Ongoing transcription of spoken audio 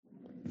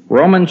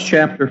Romans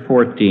chapter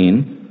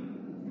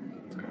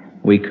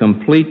 14, we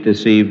complete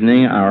this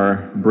evening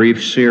our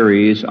brief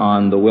series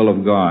on the will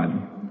of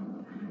God.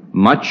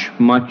 Much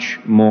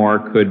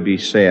more could be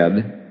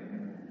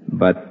said,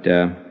 but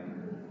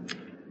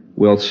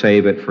we'll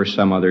save it for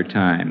some other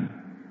time.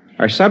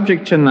 Our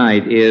subject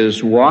tonight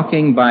is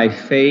walking by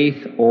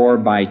faith or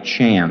by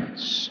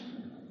chance.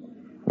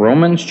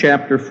 Romans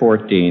chapter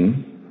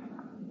 14.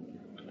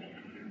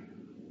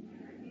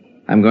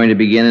 I'm going to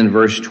begin in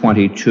verse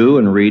 22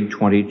 and read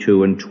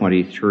 22 and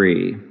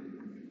 23.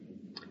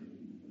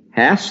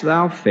 Hast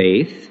thou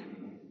faith?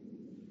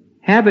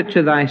 Have it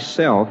to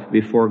thyself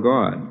before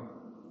God.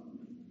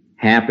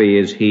 Happy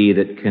is he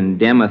that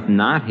condemneth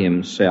not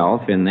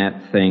himself in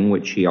that thing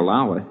which he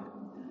alloweth.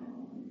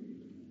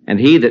 And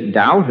he that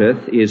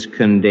doubteth is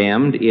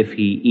condemned if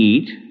he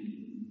eat.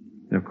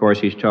 And of course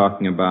he's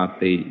talking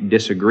about the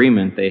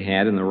disagreement they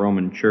had in the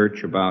Roman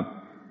church about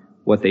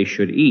what they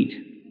should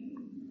eat.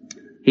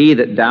 He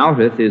that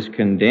doubteth is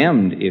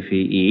condemned if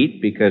he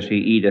eat, because he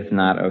eateth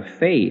not of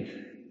faith.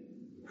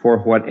 For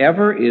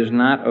whatever is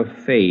not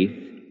of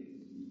faith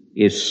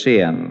is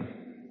sin.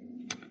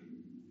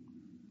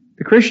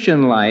 The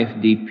Christian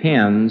life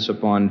depends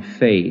upon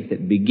faith.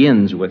 It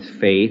begins with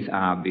faith,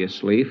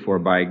 obviously, for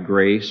by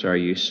grace are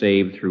you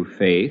saved through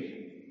faith.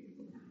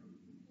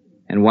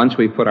 And once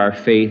we put our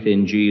faith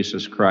in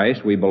Jesus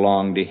Christ, we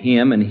belong to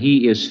Him, and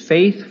He is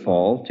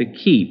faithful to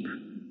keep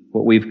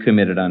what we've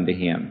committed unto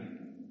Him.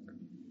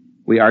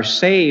 We are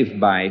saved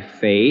by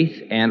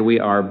faith, and we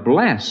are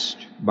blessed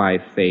by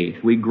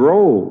faith. We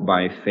grow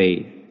by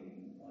faith.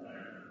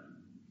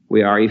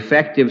 We are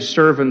effective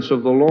servants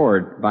of the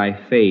Lord by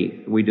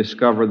faith. We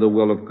discover the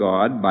will of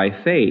God by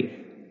faith.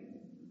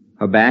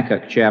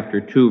 Habakkuk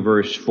chapter 2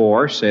 verse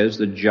 4 says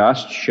the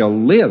just shall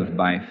live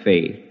by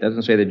faith. It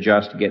doesn't say the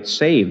just get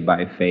saved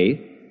by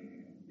faith.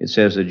 It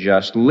says the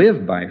just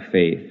live by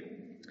faith.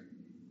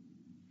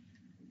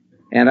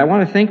 And I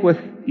want to think with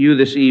you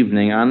this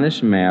evening on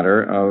this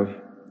matter of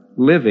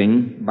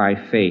living by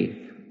faith.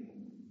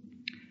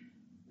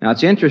 Now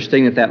it's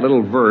interesting that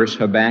little verse,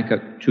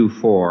 Habakkuk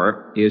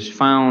 2:4, is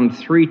found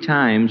 3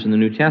 times in the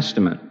New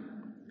Testament.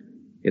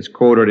 It's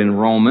quoted in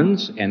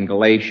Romans and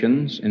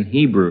Galatians and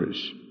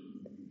Hebrews.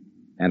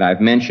 And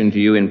I've mentioned to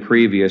you in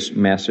previous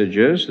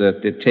messages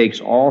that it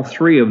takes all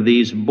 3 of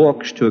these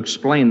books to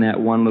explain that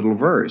one little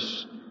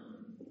verse.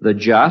 The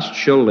just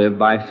shall live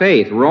by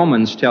faith.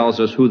 Romans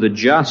tells us who the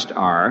just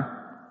are.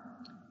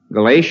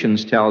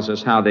 Galatians tells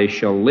us how they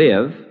shall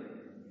live.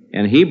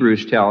 And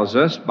Hebrews tells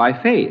us by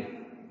faith.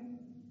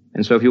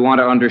 And so if you want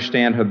to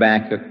understand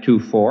Habakkuk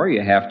 2:4,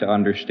 you have to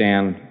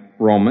understand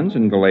Romans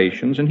and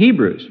Galatians and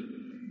Hebrews.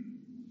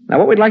 Now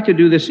what we'd like to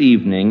do this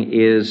evening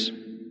is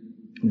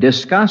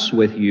discuss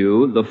with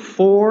you the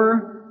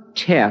 4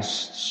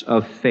 tests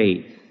of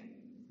faith.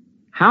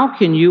 How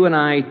can you and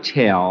I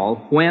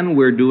tell when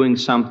we're doing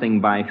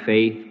something by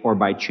faith or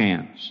by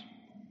chance?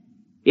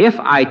 If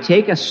I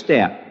take a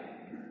step,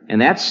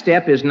 and that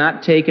step is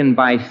not taken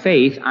by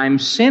faith, I'm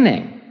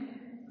sinning.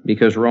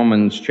 Because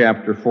Romans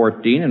chapter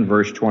 14 and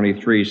verse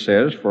 23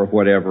 says, for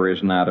whatever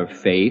is not of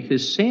faith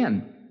is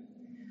sin.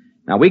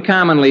 Now we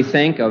commonly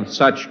think of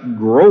such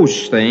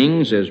gross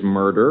things as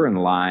murder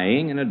and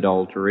lying and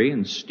adultery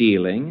and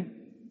stealing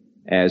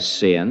as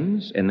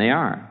sins, and they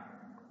are.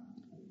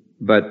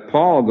 But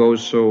Paul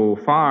goes so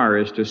far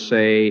as to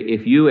say,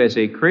 if you as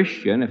a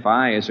Christian, if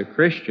I as a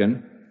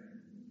Christian,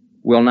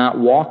 will not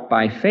walk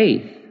by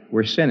faith,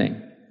 we're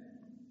sinning.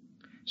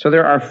 So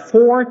there are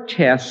 4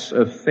 tests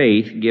of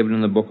faith given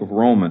in the book of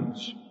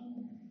Romans.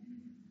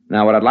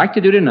 Now what I'd like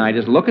to do tonight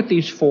is look at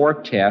these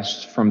 4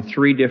 tests from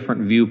 3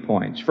 different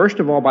viewpoints. First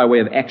of all, by way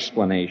of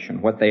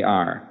explanation, what they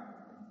are.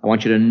 I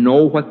want you to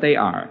know what they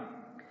are.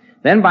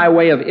 Then by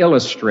way of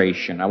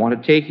illustration, I want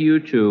to take you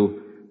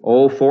to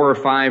 4 or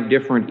 5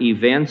 different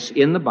events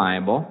in the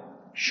Bible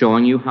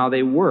showing you how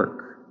they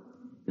work.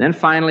 Then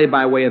finally,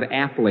 by way of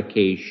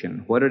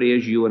application, what it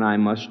is you and I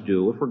must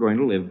do if we're going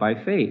to live by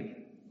faith.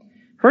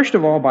 First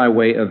of all, by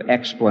way of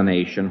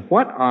explanation,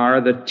 what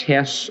are the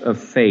tests of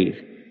faith?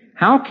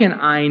 How can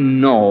I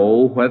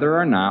know whether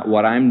or not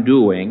what I'm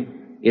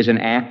doing is an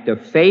act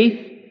of faith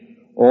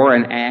or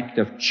an act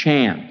of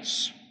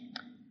chance?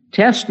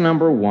 Test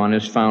number 1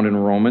 is found in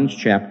Romans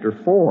chapter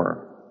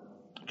 4,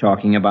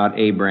 talking about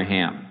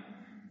Abraham.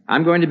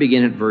 I'm going to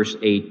begin at verse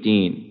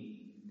 18.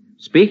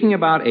 Speaking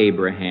about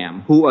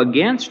Abraham, who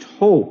against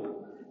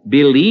hope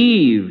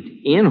believed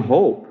in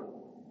hope,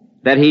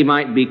 that he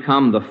might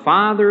become the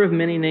father of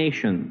many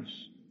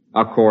nations,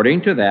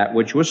 according to that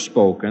which was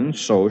spoken,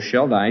 so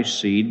shall thy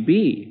seed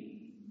be.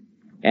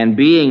 And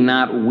being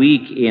not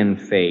weak in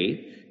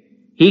faith,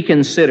 he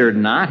considered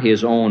not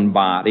his own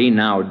body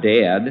now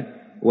dead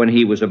when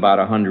he was about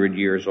 100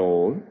 years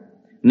old,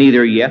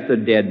 neither yet the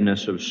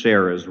deadness of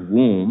Sarah's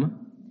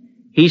womb.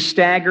 He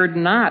staggered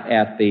not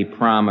at the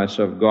promise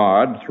of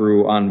God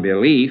through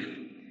unbelief,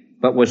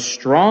 but was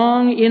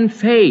strong in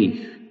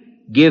faith,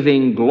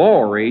 giving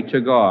glory to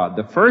God.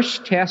 The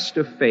first test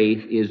of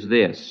faith is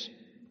this: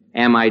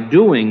 am I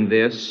doing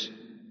this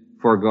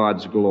for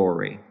God's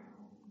glory?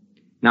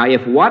 Now,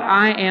 if what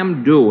I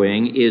am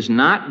doing is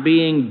not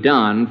being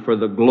done for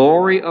the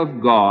glory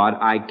of God,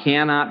 I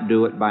cannot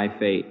do it by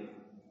faith.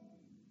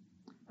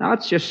 Now,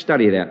 let's just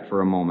study that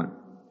for a moment.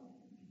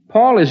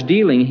 Paul is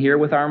dealing here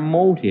with our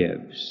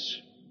motives.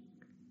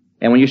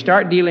 And when you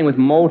start dealing with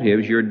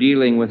motives, you're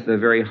dealing with the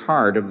very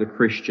heart of the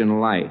Christian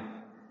life.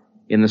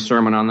 In the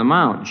Sermon on the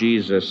Mount,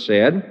 Jesus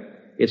said,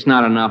 it's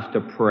not enough to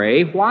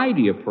pray. Why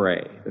do you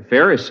pray? The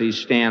Pharisees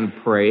stand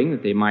praying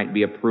that they might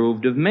be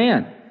approved of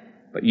men.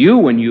 But you,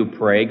 when you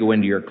pray, go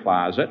into your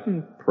closet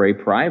and pray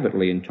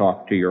privately and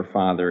talk to your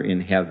Father in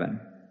heaven.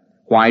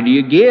 Why do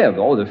you give?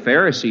 Oh, the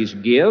Pharisees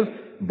give,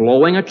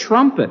 blowing a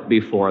trumpet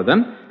before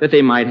them, that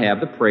they might have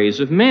the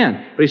praise of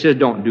men. But he says,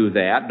 don't do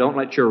that. Don't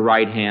let your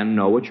right hand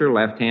know what your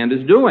left hand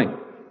is doing.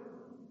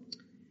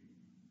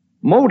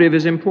 Motive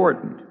is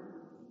important.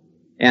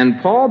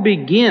 And Paul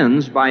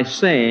begins by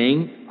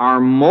saying, our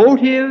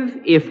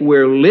motive, if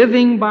we're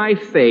living by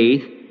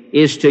faith,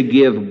 is to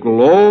give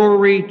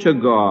glory to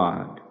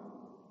God.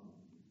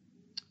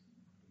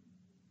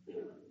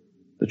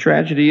 The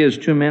tragedy is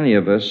too many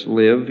of us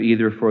live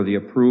either for the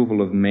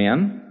approval of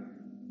men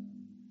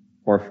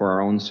or for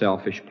our own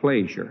selfish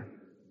pleasure.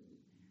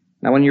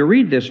 Now, when you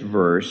read this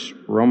verse,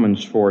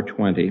 Romans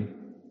 4:20,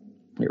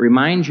 it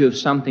reminds you of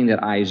something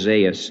that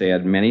Isaiah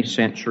said many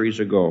centuries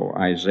ago.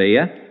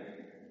 Isaiah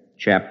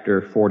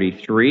chapter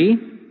 43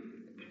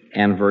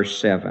 and verse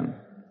 7.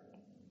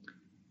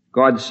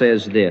 God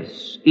says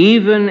this,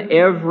 even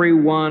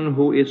everyone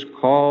who is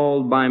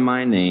called by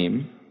my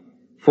name,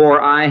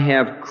 for I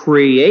have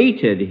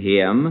created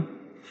him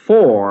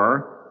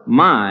for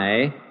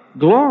my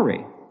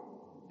glory.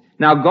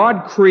 Now,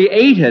 God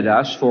created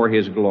us for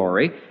His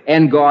glory,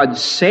 and God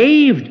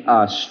saved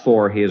us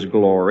for His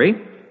glory.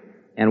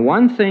 And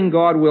one thing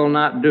God will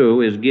not do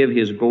is give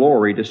His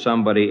glory to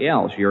somebody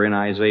else. You're in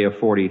Isaiah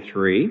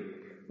 43.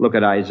 Look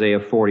at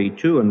Isaiah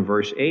 42 and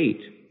verse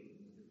 8.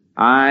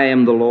 I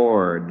am the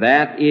Lord,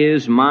 that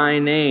is my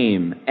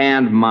name,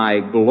 and my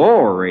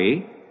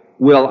glory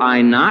will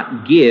I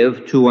not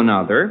give to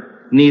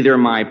another, neither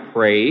my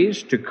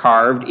praise to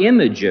carved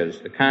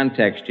images. The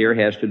context here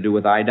has to do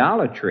with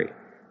idolatry.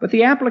 But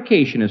the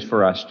application is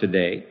for us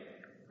today.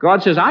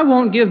 God says, I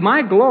won't give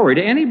my glory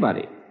to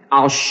anybody.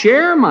 I'll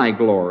share my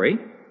glory.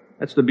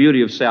 That's the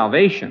beauty of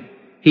salvation.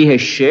 He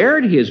has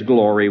shared His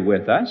glory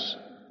with us.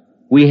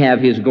 We have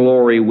His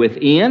glory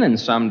within, and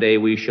someday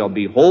we shall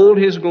behold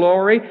His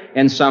glory,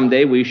 and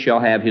someday we shall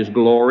have His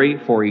glory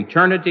for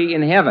eternity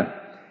in heaven.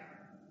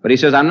 But He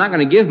says, I'm not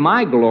going to give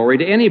my glory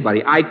to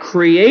anybody. I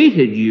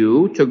created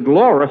you to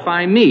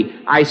glorify me.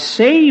 I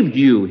saved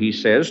you, He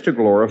says, to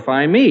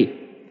glorify me.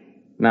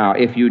 Now,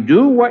 if you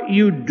do what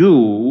you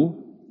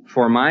do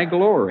for my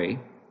glory,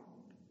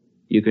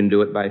 you can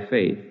do it by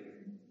faith.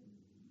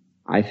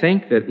 I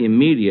think that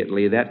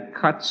immediately that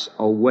cuts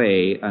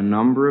away a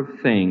number of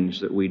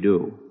things that we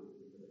do.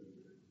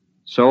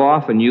 So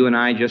often you and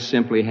I just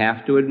simply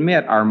have to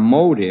admit our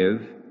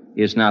motive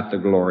is not the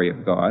glory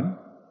of God.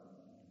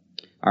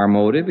 Our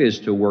motive is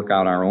to work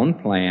out our own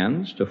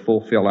plans, to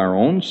fulfill our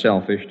own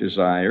selfish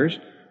desires,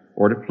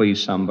 or to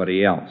please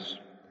somebody else.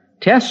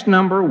 Test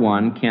number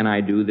 1, can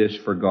I do this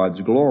for God's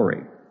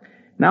glory?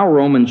 Now,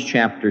 Romans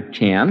chapter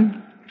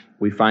 10,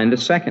 we find the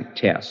second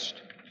test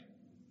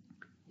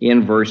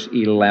in verse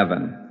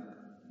 11.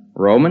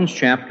 Romans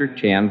chapter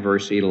 10,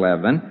 verse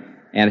 11.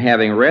 And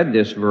having read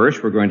this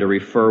verse, we're going to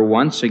refer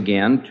once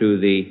again to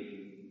the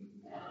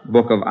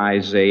book of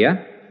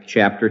Isaiah,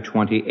 chapter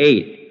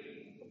 28.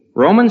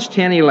 Romans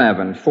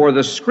 10:11. For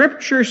the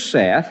Scripture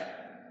saith,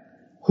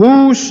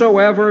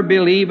 whosoever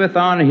believeth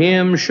on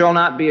Him shall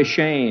not be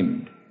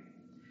ashamed.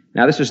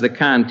 Now, this is the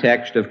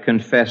context of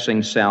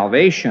confessing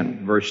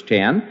salvation. Verse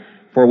 10,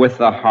 for with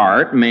the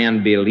heart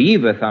man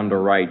believeth unto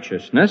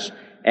righteousness,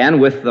 and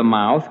with the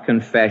mouth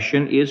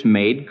confession is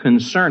made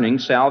concerning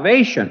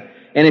salvation.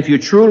 And if you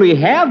truly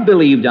have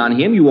believed on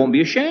Him, you won't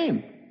be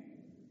ashamed.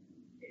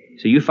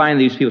 So you find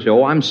these people say,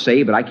 oh, I'm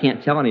saved, but I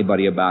can't tell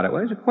anybody about it.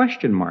 Well, there's a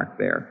question mark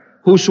there.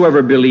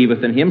 Whosoever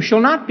believeth in Him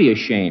shall not be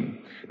ashamed.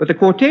 But the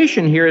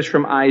quotation here is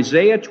from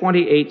Isaiah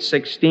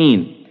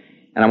 28:16.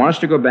 And I want us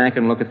to go back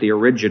and look at the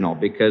original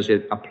because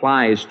it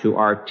applies to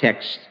our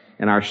text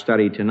and our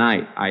study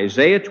tonight.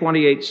 Isaiah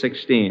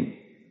 28:16.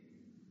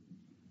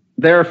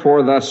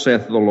 Therefore, thus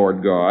saith the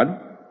Lord God,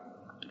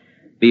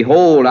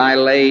 behold, I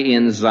lay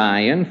in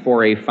Zion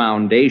for a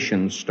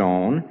foundation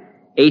stone,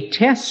 a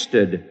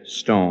tested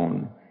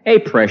stone, a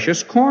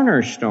precious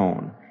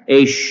cornerstone,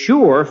 a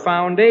sure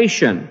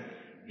foundation.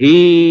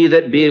 He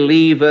that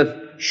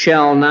believeth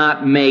shall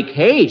not make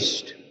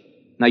haste.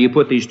 Now you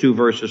put these two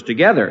verses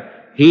together.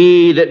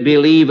 He that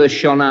believeth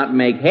shall not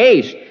make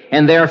haste.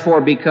 And therefore,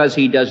 because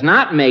he does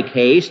not make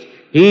haste,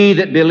 he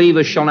that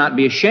believeth shall not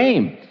be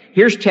ashamed.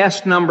 Here's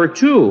test number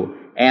 2.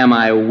 Am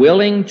I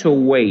willing to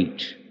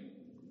wait?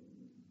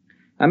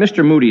 Now,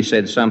 Mr. Moody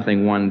said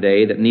something one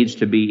day that needs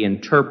to be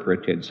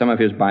interpreted. Some of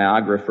his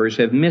biographers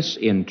have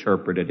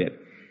misinterpreted it.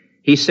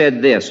 He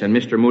said this, and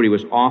Mr. Moody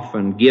was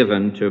often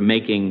given to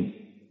making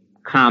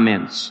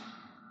comments,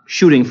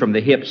 shooting from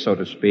the hip, so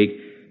to speak.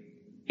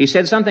 He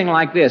said something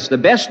like this: the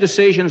best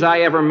decisions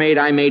I ever made,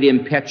 I made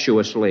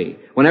impetuously.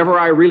 Whenever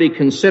I really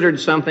considered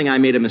something, I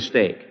made a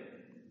mistake.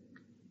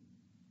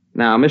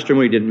 Now, Mr.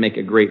 Moody didn't make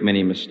a great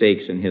many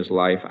mistakes in his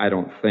life, I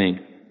don't think.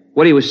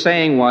 What he was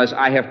saying was,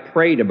 I have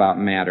prayed about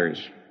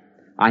matters.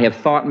 I have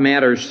thought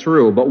matters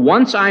through. But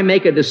once I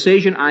make a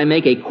decision, I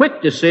make a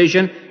quick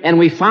decision, and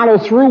we follow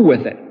through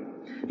with it.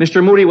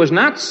 Mr. Moody was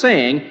not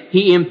saying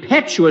he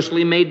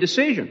impetuously made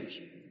decisions.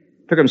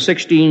 It took him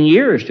 16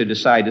 years to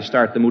decide to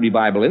start the Moody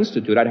Bible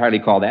Institute. I'd hardly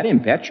call that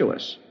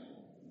impetuous.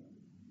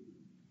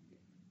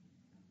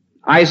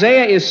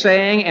 Isaiah is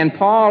saying, and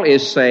Paul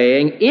is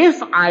saying,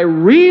 if I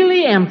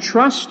really am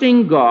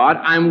trusting God,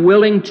 I'm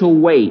willing to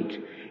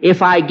wait.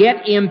 If I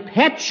get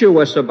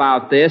impetuous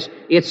about this,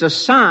 it's a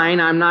sign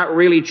I'm not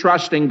really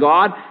trusting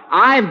God.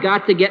 I've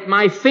got to get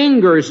my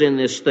fingers in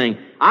this thing.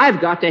 I've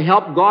got to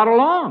help God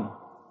along.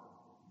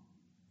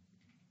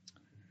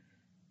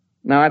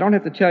 Now, I don't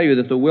have to tell you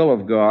that the will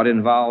of God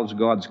involves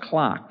God's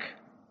clock.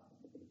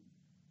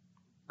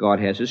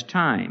 God has His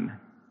time.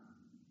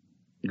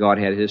 God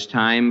had His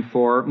time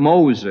for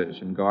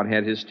Moses, and God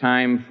had His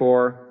time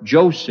for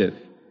Joseph,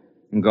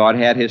 and God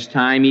had His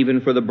time even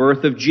for the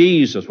birth of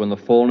Jesus. When the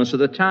fullness of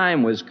the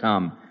time was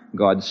come,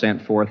 God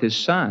sent forth His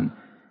Son.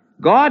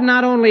 God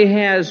not only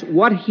has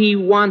what He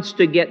wants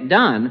to get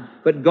done,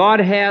 but God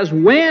has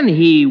when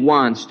He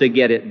wants to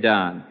get it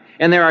done.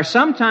 And there are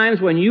some times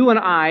when you and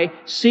I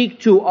seek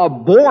to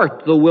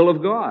abort the will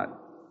of God.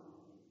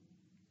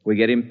 We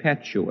get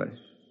impetuous.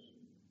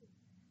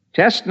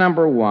 Test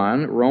number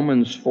 1,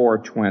 Romans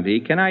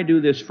 4:20. Can I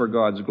do this for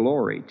God's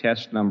glory?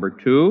 Test number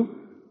 2,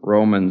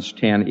 Romans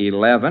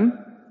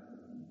 10:11.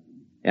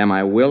 Am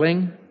I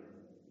willing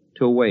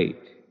to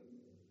wait?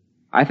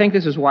 I think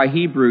this is why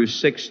Hebrews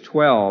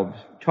 6:12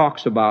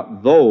 talks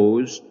about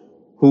those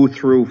who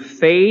through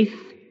faith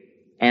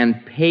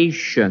and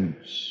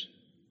patience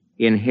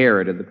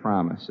inherited the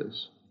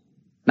promises.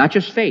 Not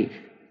just faith.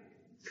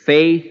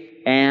 Faith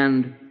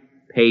and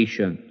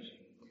patience.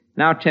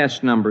 Now,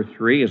 test number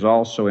 3 is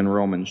also in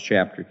Romans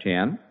chapter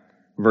 10,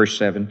 verse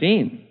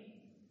 17.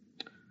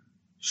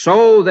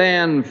 So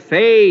then,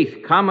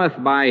 faith cometh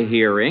by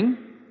hearing,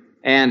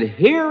 and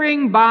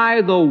hearing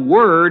by the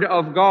word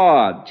of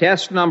God.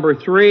 Test number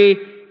 3,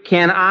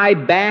 can I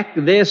back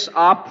this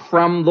up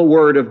from the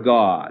word of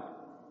God?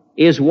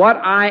 Is what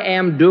I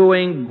am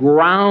doing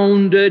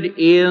grounded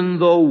in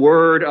the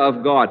word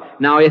of God?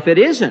 Now, if it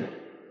isn't,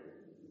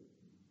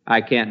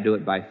 I can't do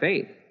it by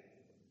faith.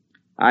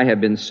 I have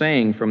been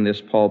saying from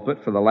this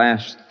pulpit for the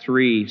last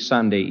 3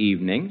 Sunday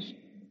evenings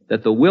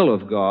that the will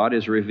of God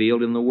is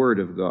revealed in the Word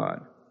of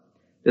God.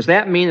 Does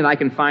that mean that I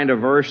can find a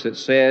verse that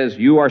says,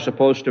 you are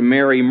supposed to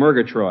marry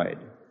Murgatroyd?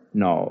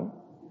 No.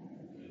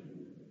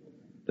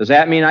 Does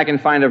that mean I can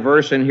find a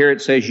verse in here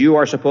that says, you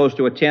are supposed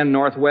to attend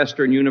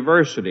Northwestern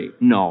University?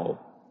 No.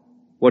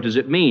 What does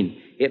it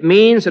mean? It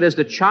means that as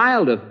the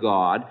child of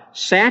God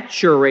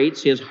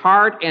saturates his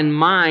heart and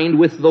mind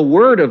with the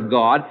Word of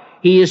God,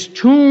 he is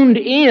tuned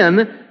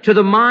in to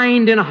the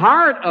mind and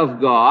heart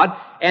of God,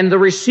 and the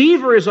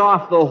receiver is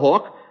off the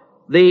hook,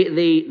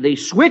 the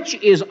switch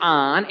is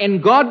on,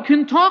 and God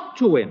can talk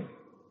to him.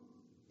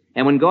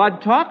 And when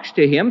God talks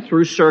to him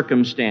through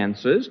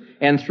circumstances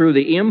and through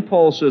the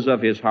impulses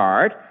of his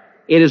heart,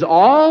 it is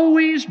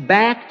always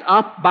backed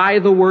up by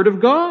the Word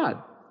of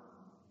God.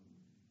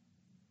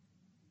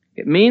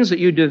 It means that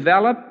you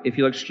develop, if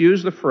you'll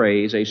excuse the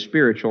phrase, a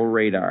spiritual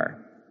radar.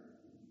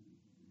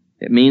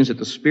 It means that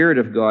the Spirit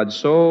of God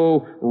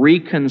so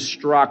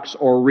reconstructs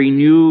or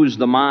renews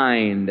the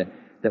mind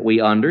that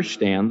we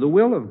understand the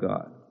will of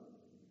God.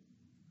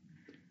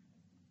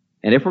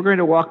 And if we're going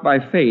to walk by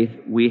faith,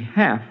 we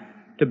have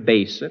to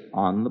base it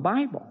on the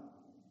Bible.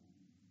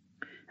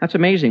 That's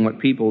amazing what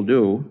people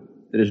do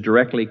that is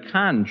directly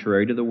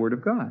contrary to the Word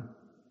of God.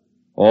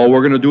 Oh,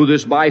 we're going to do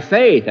this by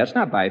faith. That's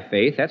not by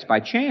faith, that's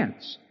by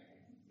chance.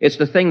 It's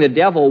the thing the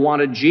devil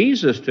wanted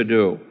Jesus to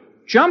do.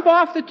 Jump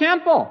off the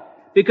temple.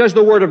 Because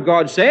the Word of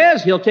God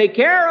says He'll take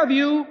care of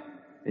you.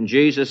 And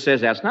Jesus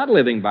says that's not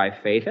living by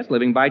faith, that's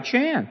living by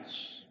chance.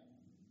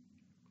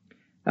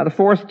 Now the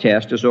 4th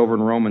test is over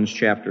in Romans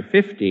chapter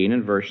 15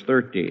 and verse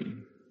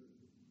 13.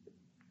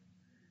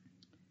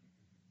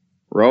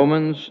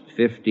 Romans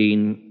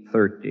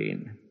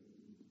 15:13.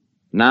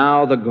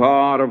 Now the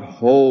God of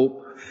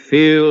hope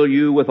fill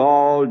you with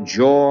all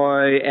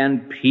joy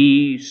and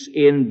peace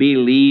in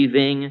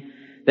believing,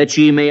 that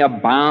ye may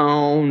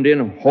abound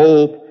in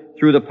hope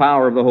through the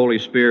power of the Holy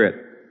Spirit.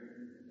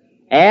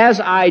 As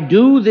I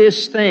do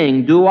this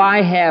thing, do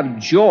I have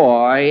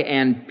joy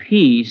and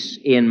peace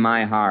in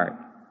my heart?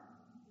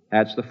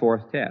 That's the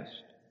 4th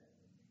test.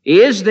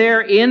 Is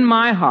there in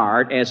my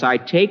heart, as I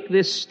take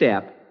this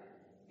step,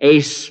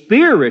 a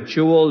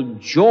spiritual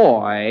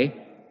joy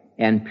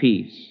and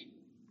peace?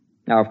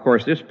 Now, of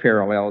course, this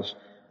parallels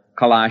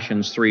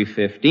Colossians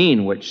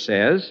 3:15, which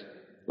says,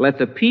 let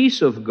the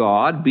peace of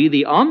God be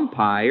the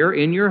umpire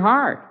in your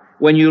heart.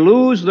 When you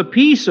lose the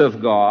peace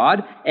of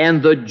God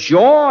and the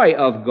joy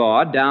of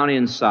God down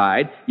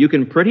inside, you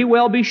can pretty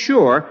well be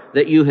sure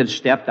that you have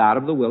stepped out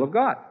of the will of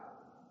God.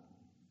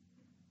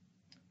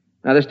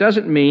 Now, this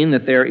doesn't mean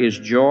that there is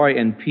joy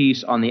and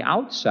peace on the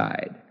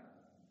outside.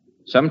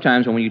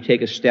 Sometimes when you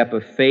take a step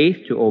of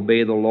faith to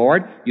obey the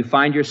Lord, you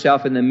find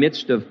yourself in the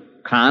midst of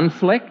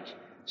conflict,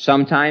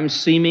 sometimes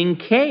seeming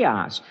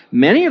chaos.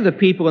 Many of the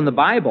people in the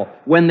Bible,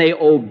 when they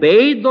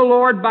obeyed the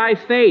Lord by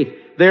faith,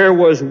 there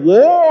was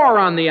war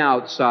on the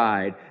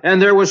outside,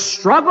 and there was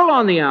struggle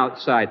on the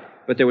outside,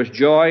 but there was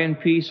joy and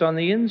peace on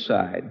the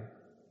inside.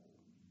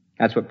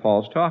 That's what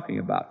Paul's talking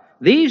about.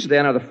 These,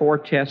 then, are the four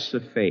tests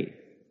of faith.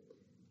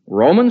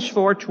 Romans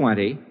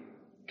 4:20,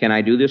 can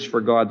I do this for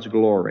God's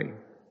glory?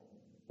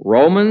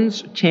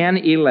 Romans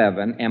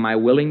 10:11, am I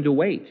willing to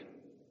wait,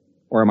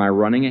 or am I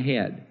running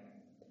ahead?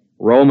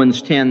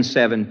 Romans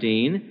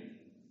 10:17,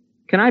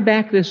 can I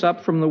back this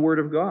up from the Word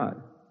of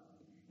God?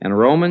 And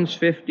Romans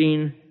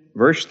 15,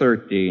 verse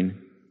 13,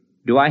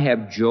 do I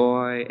have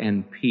joy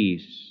and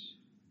peace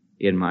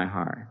in my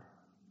heart?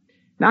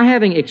 Now,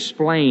 having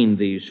explained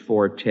these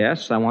four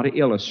tests, I want to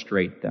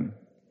illustrate them.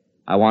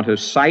 I want to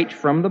cite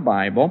from the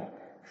Bible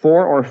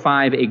 4 or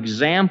 5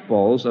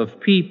 examples of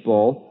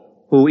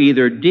people who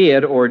either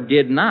did or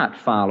did not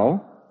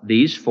follow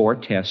these 4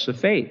 tests of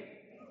faith.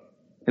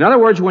 In other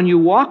words, when you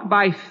walk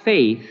by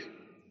faith,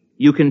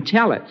 you can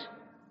tell it.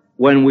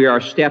 When we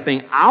are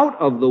stepping out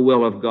of the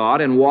will of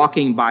God and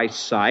walking by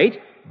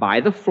sight,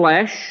 by the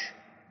flesh,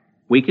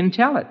 we can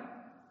tell it.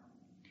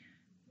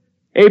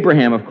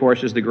 Abraham, of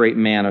course, is the great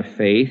man of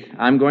faith.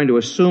 I'm going to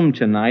assume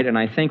tonight, and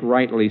I think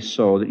rightly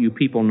so, that you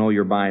people know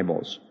your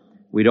Bibles.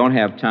 We don't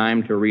have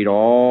time to read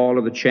all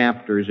of the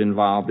chapters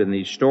involved in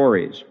these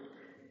stories.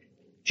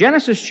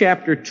 Genesis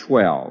chapter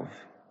 12.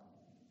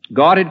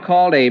 God had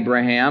called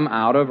Abraham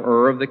out of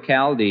Ur of the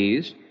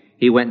Chaldees.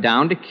 He went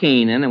down to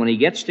Canaan, and when he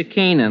gets to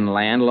Canaan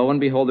land, lo and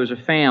behold, there's a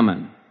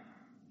famine.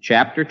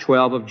 Chapter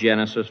 12 of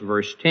Genesis,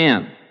 verse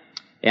 10.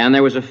 And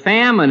there was a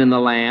famine in the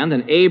land,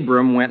 and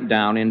Abram went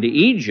down into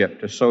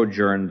Egypt to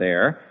sojourn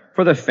there,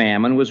 for the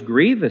famine was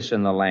grievous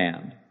in the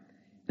land.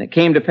 And it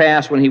came to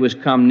pass, when he was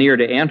come near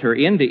to enter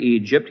into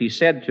Egypt, he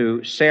said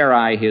to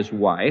Sarai his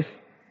wife,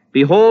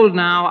 Behold,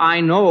 now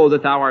I know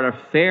that thou art a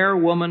fair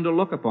woman to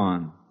look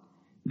upon.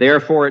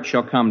 Therefore it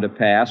shall come to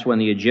pass, when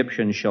the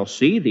Egyptians shall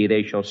see thee,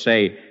 they shall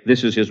say,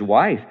 This is his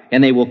wife,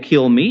 and they will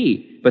kill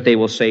me, but they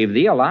will save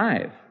thee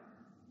alive.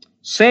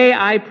 Say,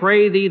 I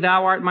pray thee,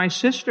 thou art my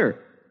sister,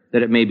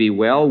 that it may be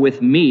well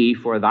with me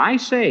for thy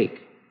sake,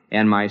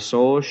 and my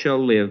soul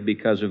shall live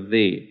because of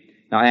thee.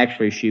 Now,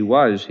 actually, she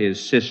was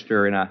his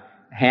sister in a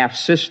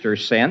half-sister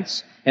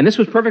sense, and this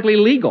was perfectly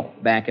legal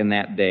back in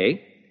that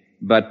day.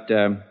 But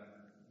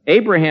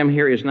Abraham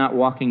here is not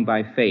walking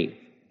by faith.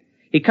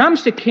 He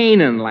comes to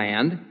Canaan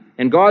land,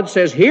 and God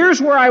says,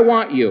 Here's where I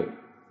want you.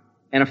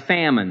 And a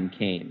famine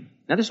came.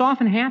 Now, this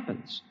often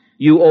happens.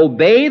 You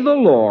obey the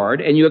Lord,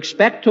 and you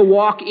expect to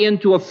walk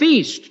into a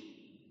feast,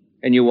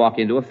 and you walk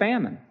into a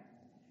famine.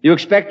 You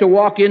expect to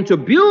walk into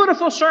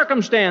beautiful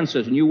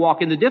circumstances, and you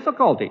walk into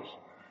difficulties.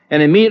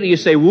 And immediately you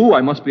say, Woo,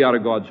 I must be out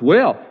of God's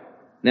will.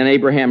 Then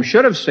Abraham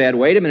should have said,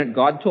 Wait a minute,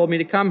 God told me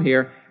to come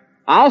here.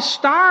 I'll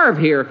starve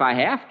here if I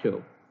have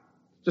to.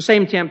 It's the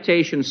same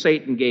temptation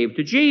Satan gave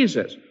to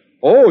Jesus.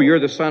 Oh, you're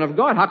the Son of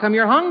God. How come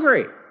you're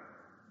hungry?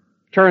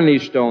 Turn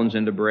these stones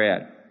into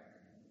bread.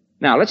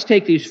 Now, let's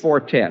take these 4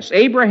 tests.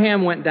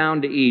 Abraham went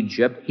down to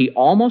Egypt. He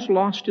almost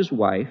lost his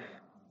wife.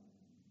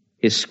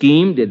 His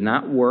scheme did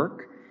not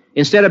work.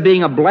 Instead of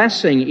being a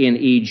blessing in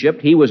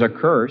Egypt, he was a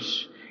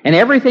curse. And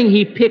everything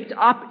he picked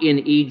up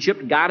in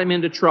Egypt got him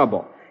into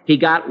trouble. He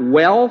got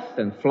wealth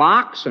and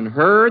flocks and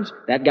herds.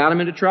 That got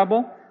him into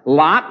trouble.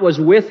 Lot was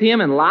with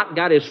him, and Lot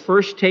got his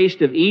first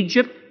taste of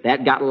Egypt.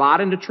 That got Lot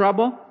into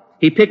trouble.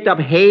 He picked up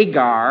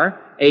Hagar,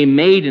 a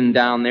maiden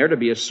down there, to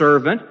be a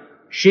servant.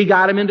 She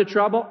got him into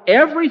trouble.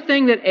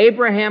 Everything that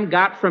Abraham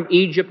got from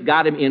Egypt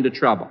got him into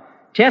trouble.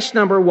 Test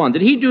number 1.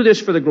 Did he do this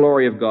for the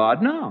glory of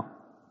God? No.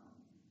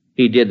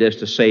 He did this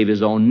to save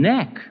his own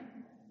neck.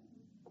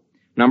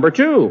 Number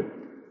 2,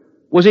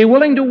 was he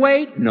willing to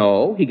wait?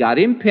 No. He got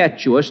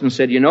impetuous and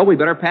said, we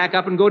better pack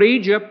up and go to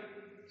Egypt.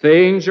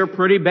 Things are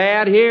pretty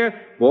bad here.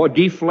 Boy,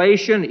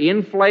 deflation,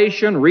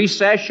 inflation,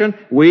 recession.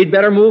 We'd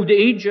better move to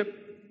Egypt.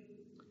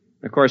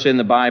 Of course, in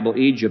the Bible,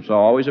 Egypt's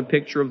always a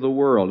picture of the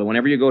world. And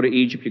whenever you go to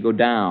Egypt, you go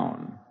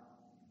down.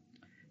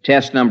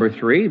 Test number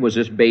 3, was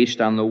this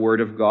based on the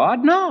Word of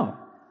God? No.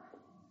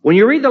 When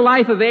you read the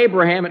life of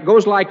Abraham, it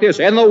goes like this.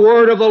 And the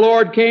word of the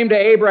Lord came to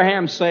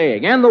Abraham,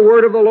 saying, and the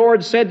word of the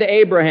Lord said to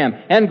Abraham,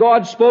 and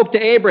God spoke to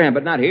Abraham,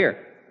 but not here.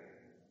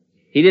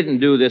 He didn't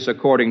do this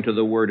according to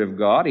the word of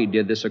God. He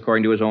did this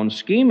according to his own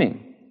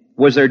scheming.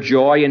 Was there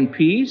joy and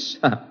peace?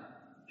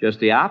 Just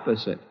the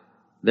opposite.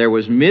 There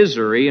was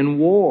misery and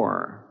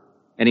war,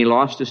 and he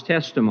lost his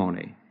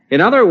testimony.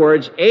 In other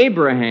words,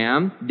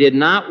 Abraham did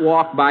not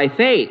walk by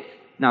faith.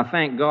 Now,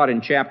 thank God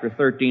in chapter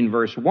 13,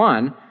 verse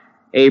 1,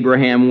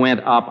 Abraham went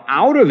up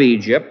out of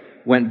Egypt,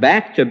 went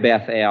back to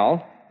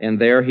Bethel,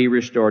 and there he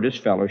restored his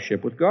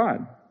fellowship with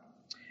God.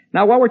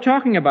 Now, while we're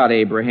talking about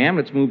Abraham,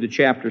 let's move to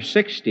chapter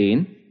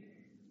 16,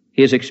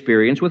 his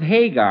experience with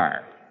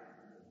Hagar.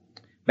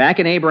 Back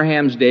in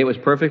Abraham's day, it was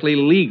perfectly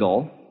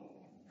legal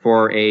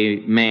for a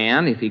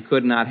man, if he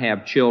could not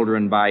have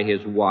children by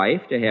his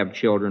wife, to have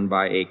children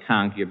by a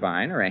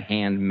concubine or a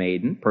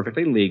handmaiden,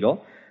 perfectly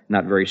legal,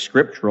 not very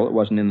scriptural. It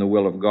wasn't in the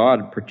will of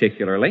God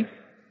particularly.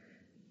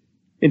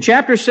 In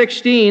chapter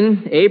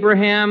 16,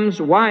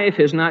 Abraham's wife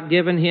has not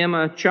given him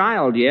a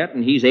child yet,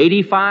 and he's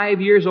 85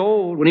 years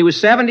old. When he was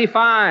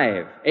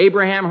 75,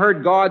 Abraham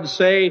heard God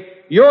say,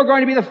 "You're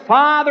going to be the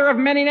father of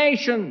many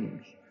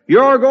nations.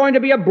 You're going to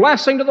be a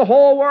blessing to the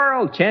whole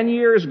world." 10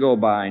 years go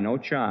by, no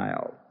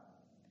child.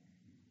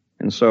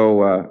 And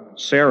so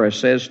Sarah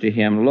says to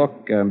him,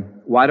 "Look,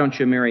 why don't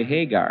you marry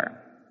Hagar?"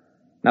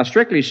 Now,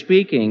 strictly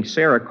speaking,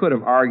 Sarah could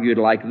have argued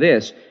like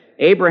this: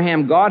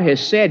 Abraham, God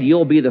has said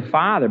you'll be the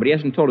father, but he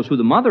hasn't told us who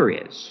the mother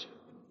is.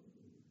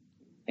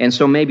 And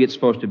so maybe it's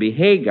supposed to be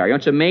Hagar. You know,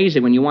 it's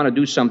amazing when you want to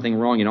do something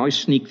wrong, you can always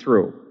sneak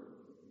through.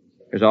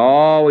 There's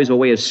always a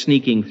way of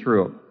sneaking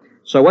through.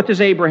 So what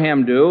does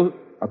Abraham do?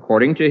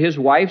 According to his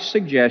wife's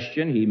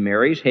suggestion, he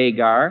marries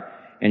Hagar,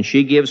 and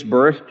she gives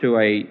birth to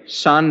a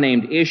son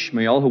named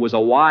Ishmael, who was a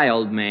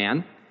wild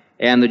man,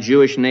 and the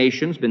Jewish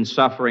nation's been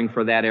suffering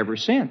for that ever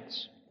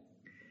since.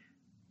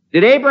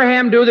 Did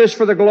Abraham do this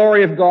for the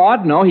glory of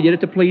God? No, he did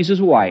it to please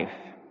his wife.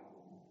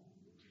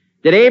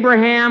 Did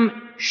Abraham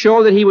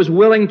show that he was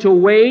willing to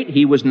wait?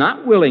 He was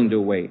not willing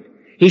to wait.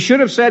 He should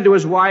have said to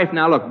his wife,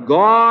 "Now look,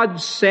 God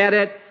said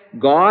it.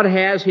 God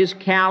has His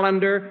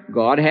calendar.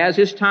 God has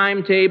His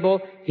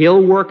timetable.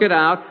 He'll work it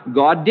out."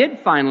 God did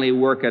finally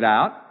work it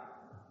out.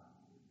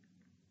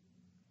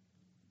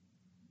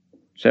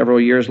 Several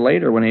years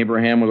later, when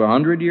Abraham was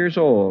 100 years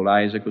old,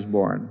 Isaac was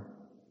born.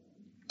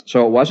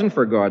 So it wasn't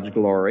for God's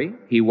glory.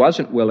 He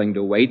wasn't willing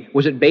to wait.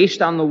 Was it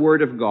based on the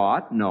Word of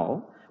God?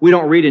 No. We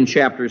don't read in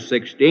chapter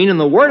 16, "And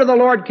the word of the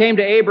Lord came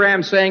to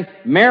Abraham, saying,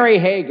 marry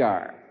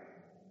Hagar."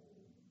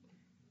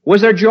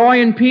 Was there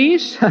joy and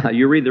peace?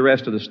 You read the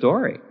rest of the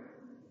story.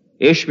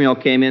 Ishmael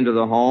came into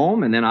the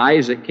home, and then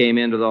Isaac came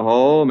into the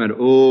home, and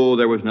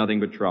there was nothing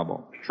but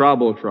trouble.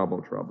 Trouble,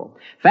 trouble, trouble.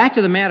 Fact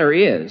of the matter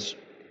is,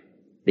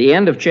 the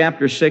end of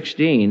chapter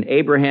 16,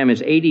 Abraham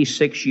is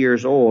 86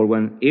 years old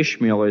when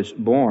Ishmael is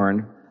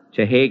born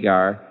to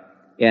Hagar,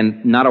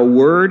 and not a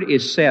word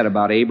is said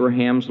about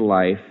Abraham's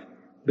life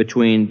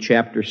between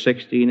chapter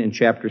 16 and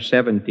chapter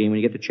 17. When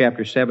you get to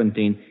chapter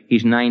 17,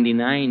 he's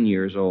 99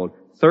 years old.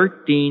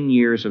 13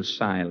 years of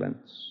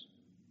silence.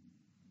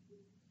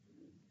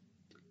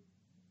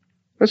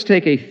 Let's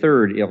take a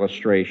third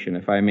illustration,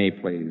 if I may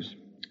please.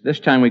 This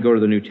time we go to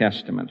the New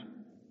Testament.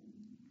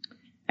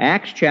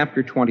 Acts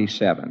chapter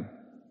 27.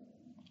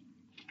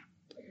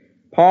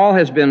 Paul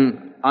has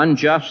been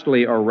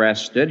unjustly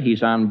arrested.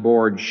 He's on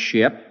board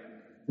ship.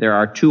 There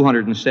are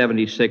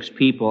 276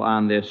 people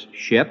on this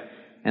ship,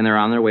 and they're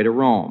on their way to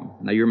Rome.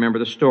 Now, you remember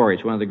the story.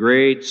 It's one of the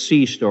great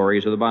sea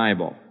stories of the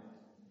Bible.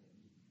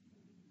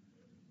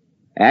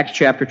 Acts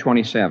chapter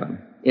 27.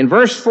 In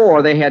verse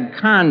 4, they had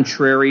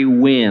contrary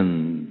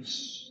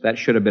winds. That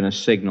should have been a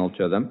signal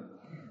to them.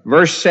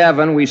 Verse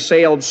 7, we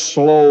sailed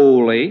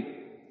slowly,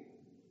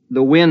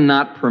 the wind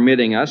not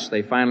permitting us.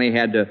 They finally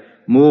had to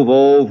move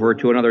over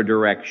to another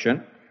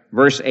direction.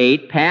 Verse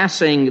 8,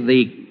 passing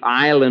the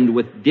island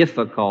with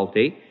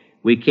difficulty,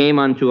 we came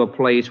unto a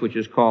place which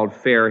is called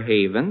Fair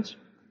Havens.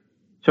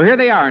 So here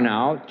they are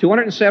now,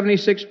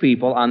 276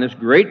 people on this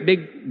great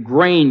big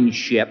grain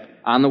ship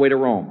on the way to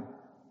Rome.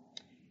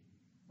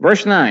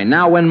 Verse 9,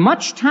 now when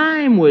much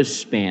time was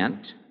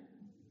spent,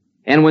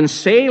 and when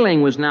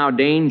sailing was now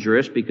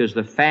dangerous because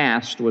the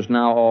fast was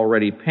now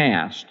already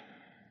past,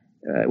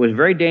 it was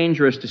very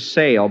dangerous to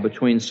sail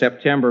between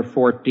September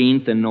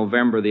 14th and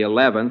November the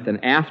 11th,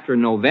 and after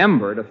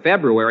November to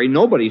February,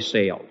 nobody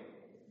sailed.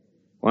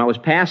 When it was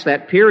past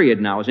that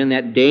period now, it was in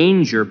that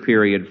danger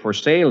period for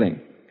sailing.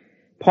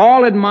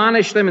 Paul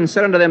admonished them and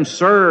said unto them,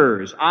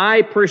 Sirs,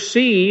 I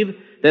perceive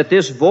that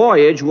this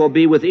voyage will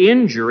be with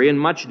injury and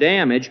much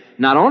damage,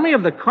 not only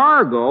of the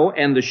cargo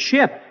and the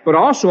ship, but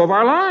also of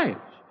our lives.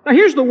 Now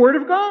here's the word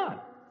of God.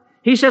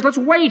 He says, let's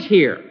wait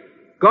here.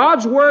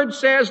 God's word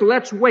says,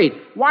 let's wait.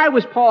 Why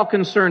was Paul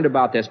concerned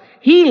about this?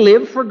 He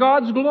lived for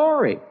God's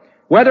glory.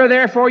 Whether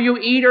therefore you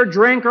eat or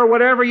drink or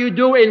whatever you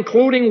do,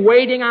 including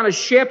waiting on a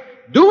ship,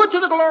 do it to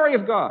the glory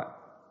of God.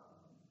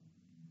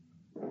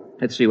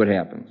 Let's see what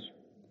happens.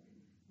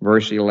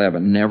 Verse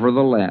 11,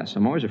 nevertheless,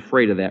 I'm always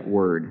afraid of that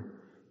word.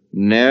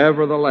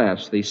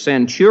 Nevertheless, the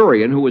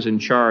centurion who was in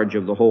charge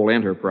of the whole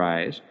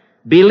enterprise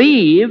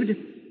believed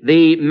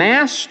the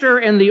master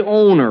and the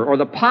owner, or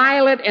the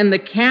pilot and the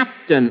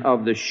captain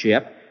of the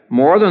ship,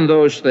 more than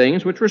those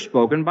things which were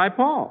spoken by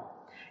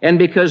Paul. And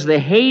because the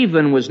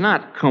haven was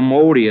not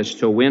commodious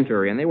to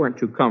winter, and they weren't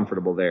too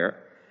comfortable there,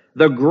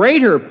 the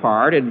greater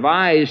part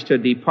advised to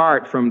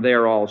depart from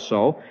there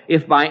also,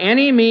 if by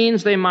any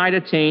means they might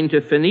attain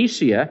to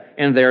Phoenicia,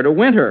 and there to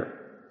winter,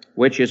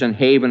 which is an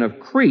haven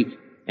of Crete,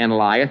 and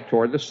lieth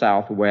toward the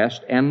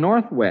southwest and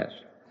northwest.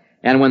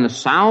 And when the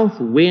south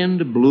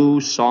wind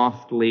blew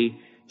softly,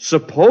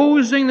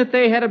 supposing that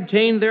they had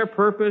obtained their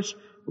purpose,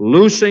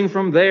 loosing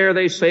from there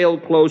they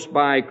sailed close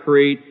by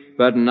Crete,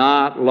 but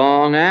not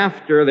long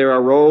after there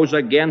arose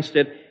against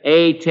it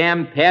a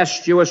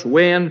tempestuous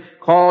wind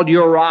called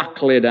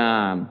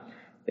Euroclydon.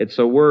 It's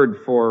a word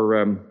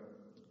for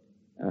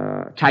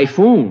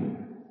typhoon.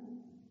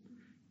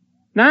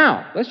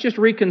 Now, let's just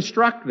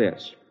reconstruct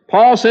this.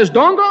 Paul says,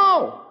 don't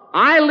go.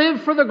 I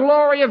live for the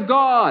glory of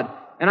God,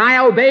 and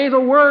I obey the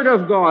Word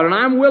of God, and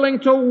I'm willing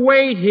to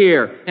wait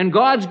here. And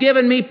God's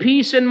given me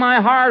peace in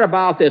my heart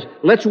about this.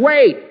 Let's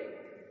wait.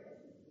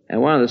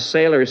 And one of the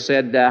sailors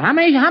said, how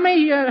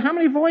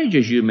many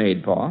voyages you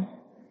made, Paul?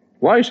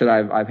 Well, he said,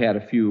 I've had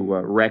a few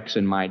wrecks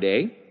in my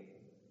day.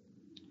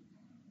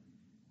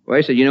 Well,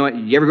 he said, you know what,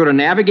 you ever go to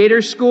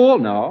navigator's school?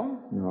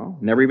 No,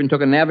 never even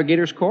took a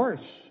navigator's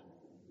course.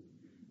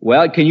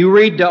 Well, can you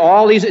read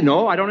all these?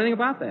 No, I don't know anything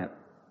about that.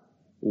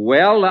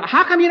 Well,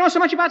 how come you know so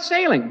much about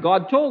sailing?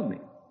 God told me.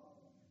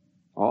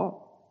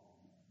 Oh.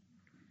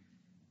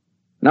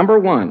 Number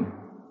one,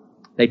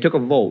 they took a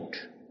vote.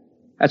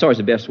 That's always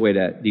the best way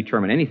to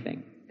determine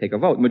anything. Take a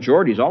vote.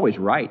 Majority is always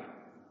right,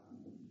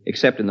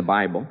 except in the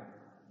Bible.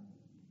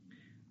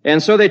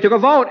 And so they took a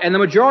vote, and the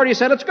majority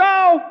said, let's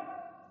go.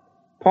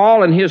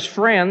 Paul and his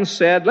friends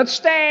said, let's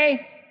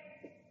stay.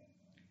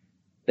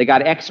 They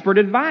got expert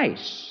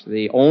advice.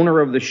 The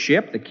owner of the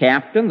ship, the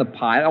captain, the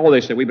pilot,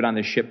 they said, we've been on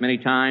this ship many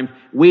times.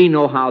 We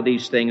know how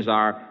these things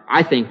are.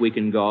 I think we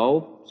can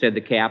go, said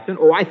the captain.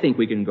 Oh, I think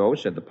we can go,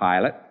 said the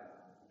pilot.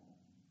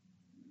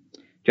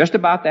 Just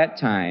about that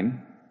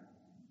time,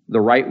 the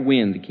right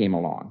wind came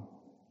along.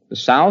 The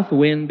south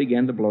wind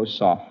began to blow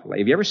softly.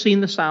 Have you ever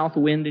seen the south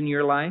wind in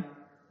your life?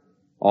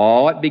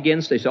 Oh, it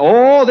begins to say,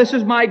 oh, this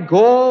is my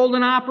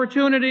golden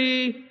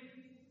opportunity.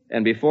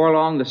 And before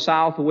long, the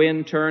south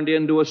wind turned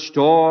into a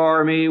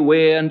stormy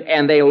wind,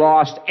 and they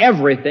lost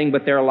everything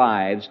but their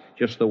lives,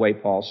 just the way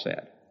Paul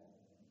said.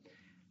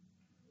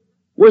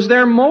 Was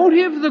their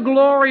motive the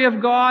glory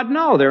of God?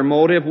 No, their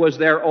motive was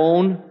their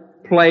own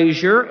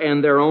pleasure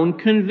and their own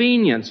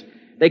convenience.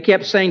 They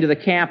kept saying to the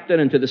captain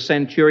and to the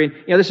centurion,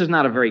 this is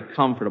not a very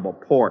comfortable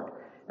port.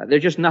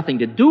 There's just nothing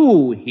to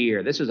do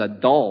here. This is a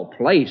dull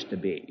place to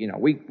be.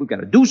 We've got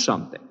to do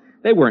something.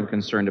 They weren't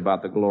concerned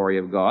about the glory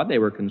of God. They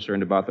were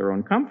concerned about their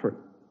own comfort.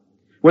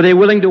 Were they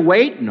willing to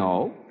wait?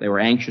 No. They were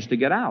anxious to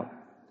get out.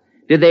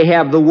 Did they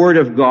have the Word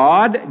of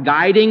God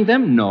guiding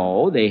them?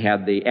 No. They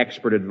had the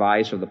expert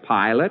advice of the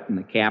pilot and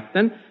the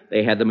captain.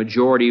 They had the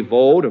majority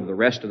vote of the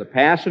rest of the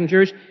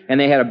passengers. And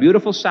they had a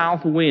beautiful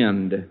south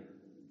wind.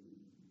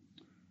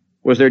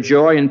 Was there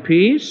joy and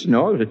peace?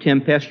 No. It was a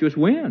tempestuous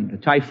wind, a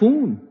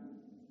typhoon.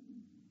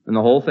 And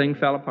the whole thing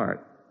fell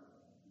apart.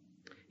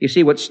 You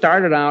see, what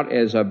started out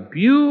as a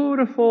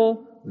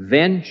beautiful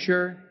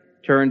venture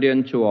turned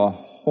into a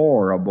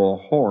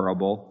horrible,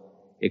 horrible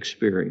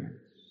experience.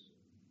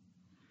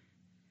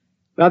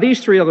 Now,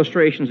 these three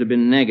illustrations have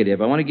been negative.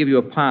 I want to give you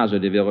a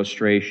positive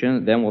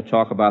illustration. Then we'll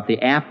talk about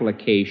the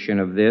application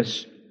of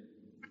this.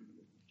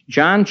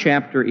 John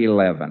chapter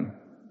 11.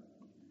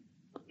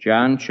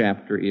 John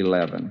chapter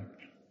 11.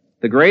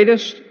 The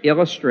greatest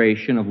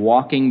illustration of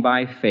walking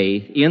by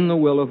faith in the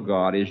will of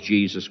God is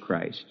Jesus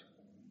Christ.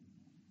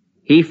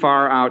 He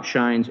far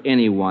outshines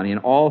anyone. In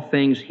all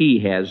things,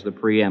 He has the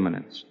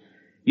preeminence.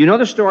 You know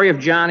the story of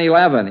John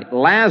 11.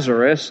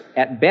 Lazarus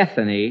at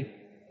Bethany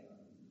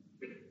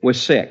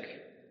was sick.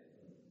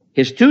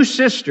 His two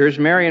sisters,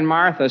 Mary and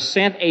Martha,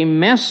 sent a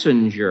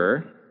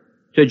messenger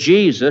to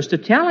Jesus to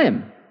tell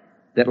him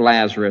that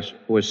Lazarus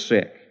was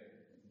sick.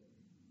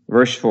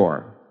 Verse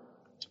 4.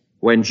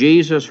 When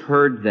Jesus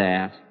heard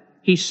that,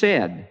 He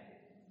said,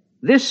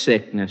 this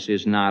sickness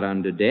is not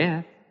unto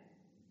death,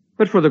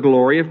 but for the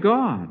glory of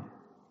God,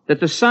 that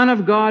the Son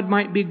of God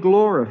might be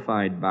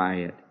glorified by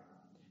it.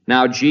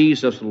 Now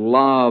Jesus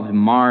loved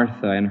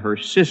Martha and her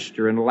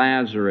sister and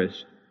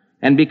Lazarus,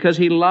 and because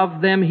He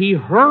loved them, He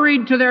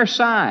hurried to their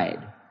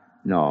side.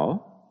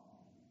 No.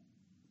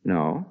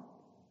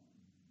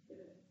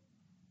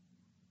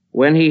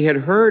 When He had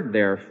heard,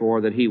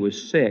 therefore, that he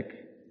was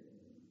sick,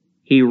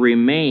 He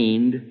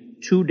remained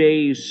 2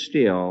 days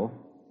still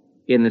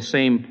in the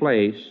same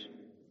place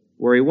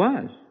where He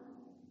was.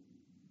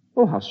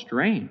 Oh, how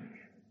strange.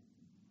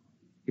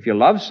 If you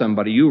love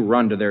somebody, you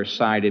run to their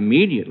side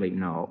immediately.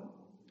 No.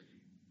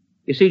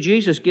 You see,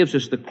 Jesus gives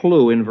us the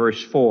clue in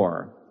verse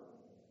 4.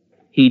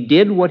 He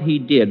did what He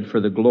did for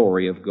the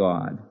glory of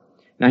God.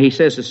 Now, He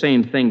says the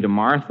same thing to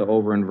Martha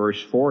over in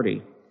verse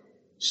 40.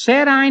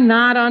 Said I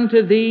not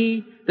unto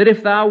thee that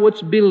if thou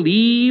wouldst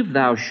believe,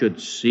 thou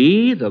shouldst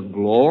see the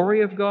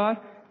glory of God?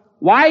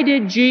 Why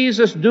did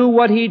Jesus do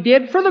what He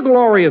did? For the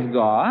glory of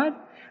God.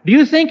 Do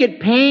you think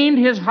it pained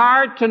His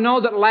heart to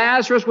know that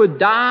Lazarus would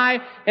die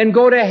and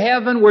go to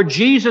heaven where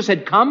Jesus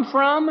had come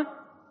from?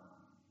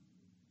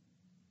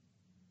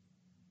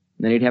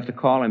 Then He'd have to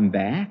call him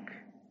back.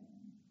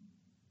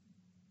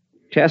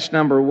 Test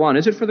number 1,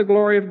 is it for the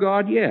glory of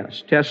God?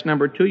 Yes. Test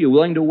number 2, you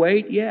willing to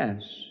wait?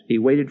 Yes. He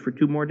waited for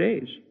 2 more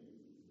days.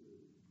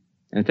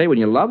 And I tell you, when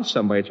you love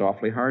somebody, it's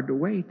awfully hard to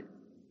wait.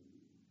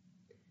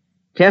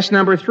 Test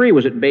number 3,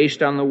 was it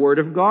based on the Word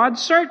of God?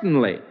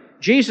 Certainly.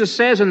 Jesus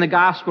says in the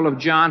Gospel of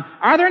John,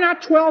 are there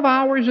not 12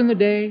 hours in the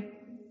day?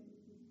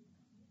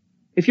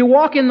 If you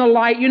walk in the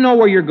light, you know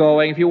where you're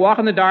going. If you walk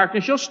in the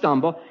darkness, you'll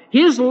stumble.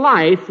 His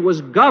life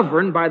was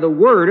governed by the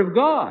Word of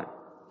God.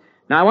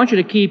 Now, I want you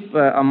to keep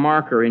a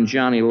marker in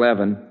John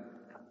 11.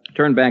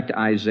 Turn back to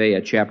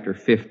Isaiah chapter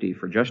 50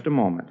 for just a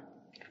moment.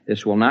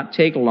 This will not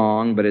take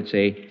long, but it's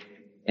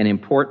an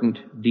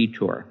important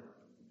detour.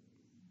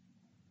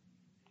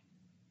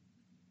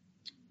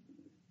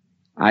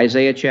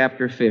 Isaiah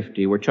chapter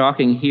 50. We're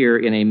talking here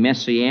in a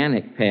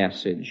messianic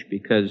passage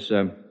because,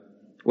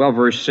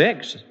 verse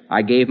 6,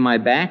 I gave my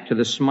back to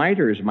the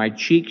smiters, my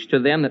cheeks to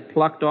them that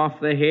plucked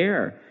off the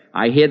hair.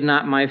 I hid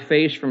not my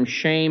face from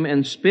shame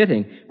and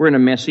spitting. We're in a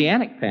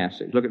messianic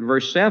passage. Look at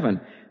verse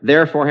 7.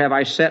 Therefore have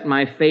I set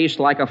my face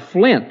like a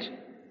flint.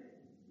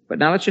 But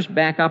now let's just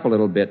back up a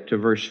little bit to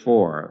verse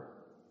 4.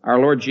 Our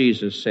Lord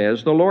Jesus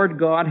says, The Lord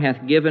God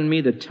hath given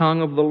me the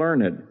tongue of the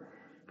learned,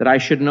 that I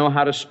should know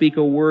how to speak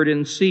a word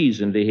in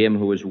season to him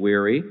who is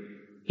weary.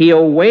 He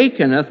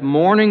awakeneth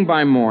morning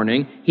by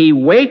morning. He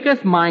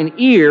waketh mine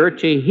ear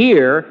to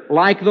hear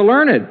like the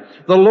learned.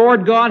 The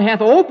Lord God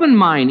hath opened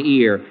mine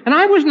ear, and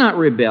I was not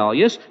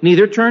rebellious,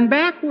 neither turned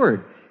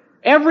backward.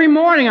 Every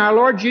morning our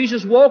Lord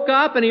Jesus woke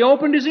up and He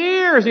opened His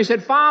ears. He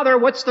said, Father,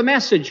 what's the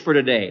message for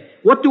today?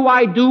 What do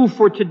I do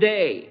for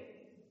today?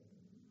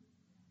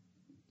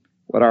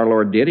 What our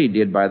Lord did, He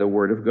did by the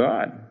Word of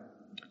God.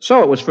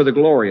 So it was for the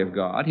glory of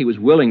God. He was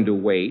willing to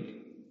wait,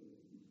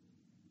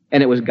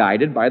 and it was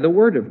guided by the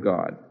Word of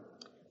God.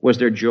 Was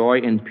there joy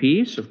and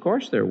peace? Of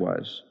course there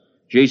was.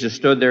 Jesus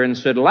stood there and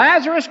said,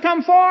 Lazarus,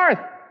 come forth!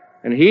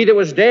 And he that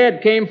was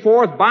dead came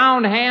forth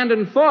bound hand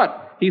and foot.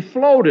 He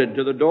floated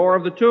to the door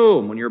of the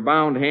tomb. When you're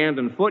bound hand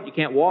and foot, you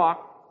can't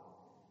walk.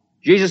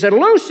 Jesus said,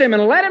 loose him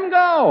and let him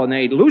go. And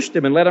they loosed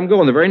him and let him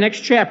go. In the very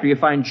next chapter, you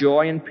find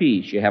joy and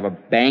peace. You have a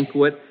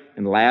banquet,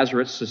 and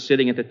Lazarus is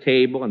sitting at the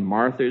table, and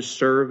Martha is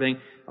serving.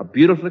 A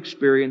beautiful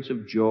experience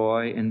of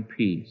joy and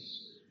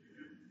peace.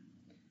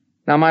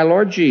 Now, my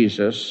Lord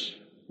Jesus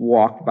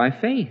walked by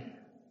faith.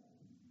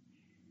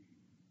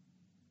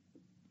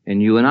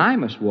 And you and I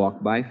must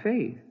walk by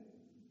faith.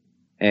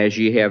 As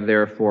ye have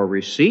therefore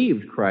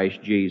received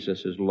Christ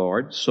Jesus as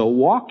Lord, so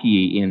walk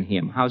ye in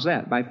Him. How's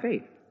that? By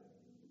faith.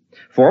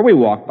 For we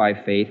walk by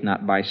faith,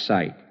 not by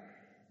sight.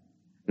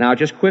 Now,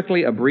 just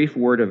quickly, a brief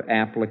word of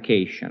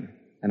application.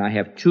 And I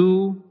have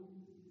two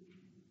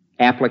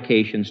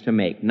applications to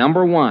make.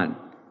 Number one,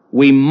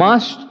 we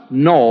must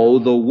know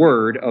the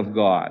Word of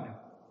God.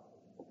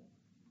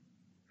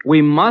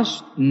 We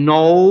must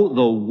know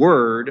the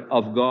Word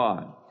of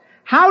God.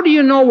 How do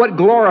you know what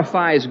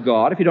glorifies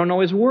God if you don't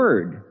know His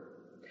Word?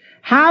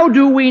 How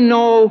do we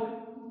know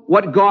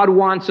what God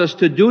wants us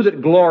to do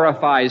that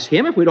glorifies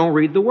Him if we don't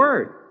read the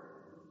Word?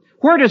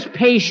 Where does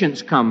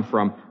patience come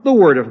from? The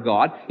Word of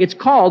God. It's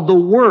called the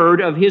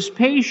Word of His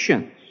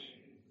patience.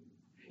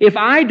 If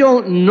I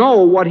don't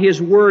know what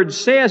His Word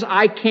says,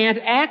 I can't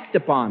act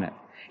upon it.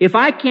 If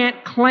I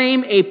can't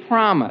claim a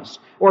promise,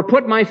 or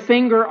put my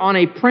finger on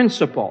a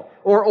principle,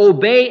 or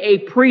obey a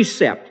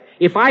precept,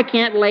 if I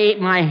can't lay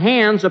my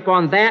hands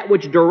upon that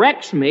which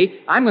directs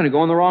me, I'm going to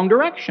go in the wrong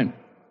direction.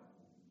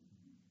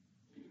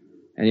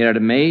 And yet it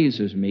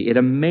amazes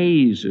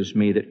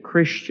me that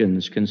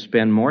Christians can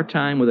spend more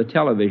time with a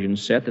television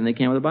set than they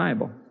can with a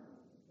Bible.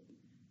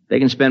 They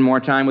can spend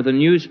more time with a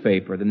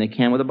newspaper than they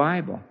can with a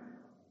Bible.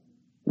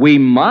 We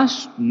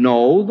must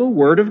know the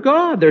Word of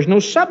God. There's no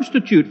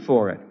substitute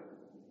for it.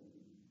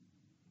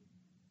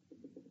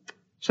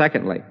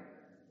 Secondly,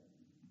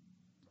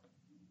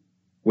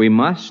 we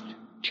must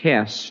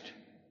test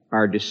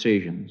our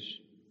decisions.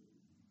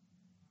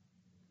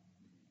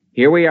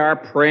 Here we are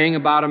praying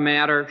about a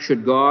matter.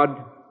 Should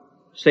God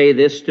say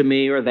this to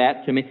me or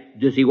that to me?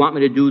 Does He want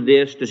me to do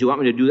this? Does He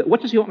want me to do that?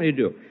 What does He want me to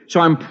do? So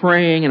I'm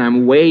praying and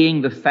I'm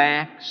weighing the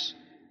facts.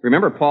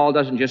 Remember, Paul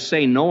doesn't just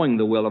say knowing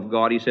the will of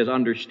God. He says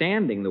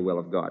understanding the will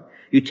of God.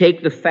 You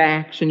take the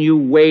facts and you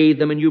weigh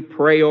them and you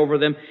pray over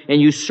them and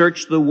you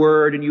search the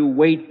Word and you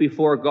wait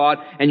before God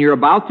and you're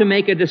about to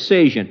make a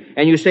decision.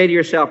 And you say to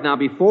yourself, now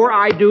before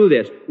I do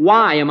this,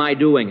 why am I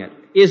doing it?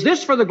 Is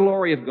this for the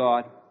glory of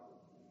God?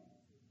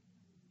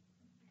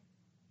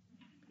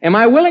 Am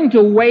I willing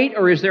to wait,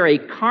 or is there a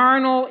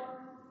carnal,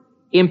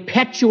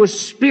 impetuous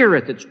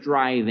spirit that's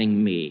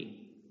driving me?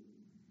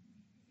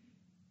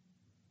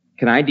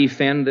 Can I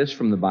defend this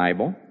from the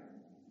Bible?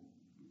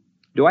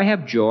 Do I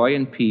have joy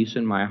and peace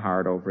in my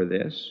heart over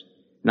this?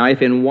 Now,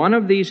 if in one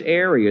of these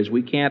areas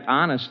we can't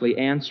honestly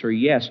answer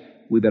yes,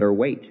 we better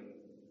wait.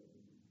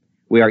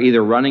 We are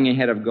either running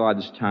ahead of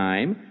God's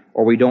time,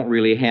 or we don't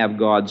really have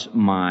God's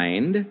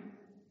mind.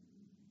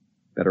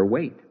 Better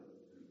wait.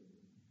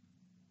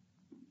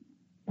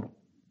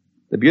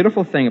 The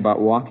beautiful thing about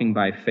walking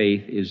by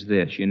faith is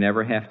this: you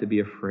never have to be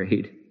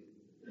afraid.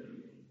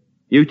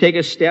 You take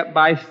a step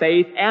by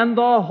faith, and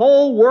the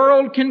whole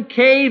world can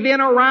cave in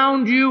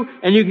around you,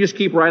 and you can just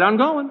keep right on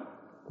going.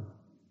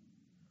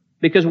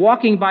 Because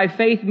walking by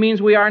faith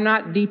means we are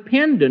not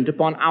dependent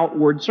upon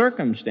outward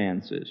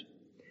circumstances.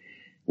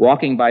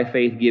 Walking by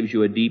faith gives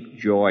you a deep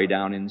joy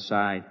down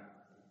inside.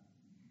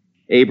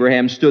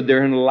 Abraham stood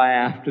there and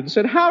laughed and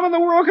said, how in the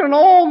world can an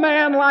old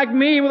man like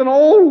me with an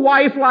old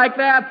wife like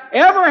that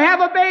ever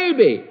have a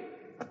baby?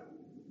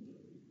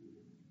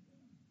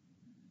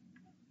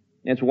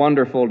 It's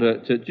wonderful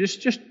to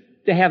just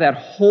to have that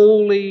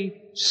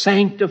holy,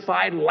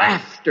 sanctified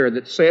laughter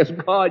that says,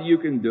 God, you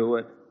can do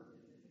it.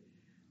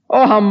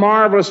 Oh, how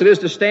marvelous it is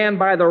to stand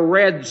by the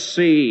Red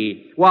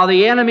Sea while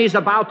the enemy's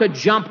about to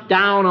jump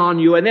down on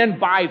you and then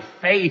by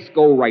faith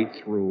go right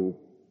through.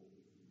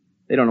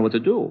 They don't know what to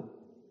do.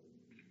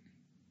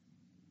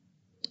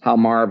 How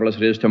marvelous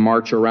it is to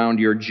march around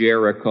your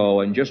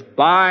Jericho and just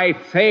by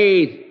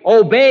faith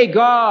obey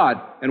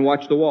God and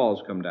watch the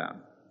walls come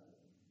down.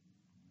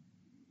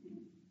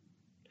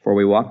 For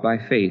we walk by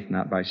faith,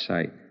 not by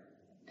sight.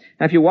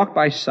 Now, if you walk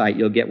by sight,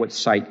 you'll get what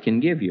sight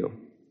can give you.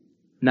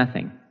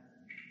 Nothing.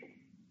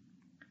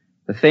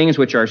 The things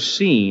which are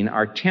seen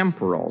are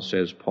temporal,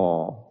 says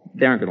Paul.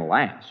 They aren't going to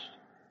last.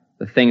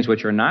 The things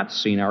which are not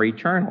seen are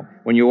eternal.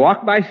 When you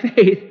walk by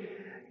faith,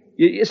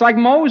 it's like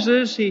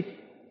Moses.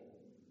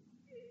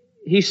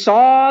 He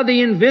saw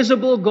the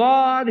invisible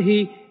God.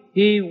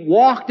 He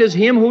walked as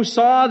him who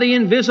saw the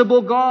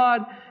invisible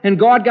God. And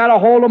God got a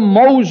hold of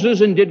Moses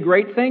and did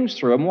great things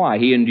through him. Why?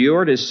 He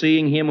endured as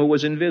seeing him who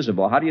was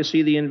invisible. How do you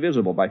see the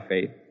invisible? By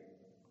faith.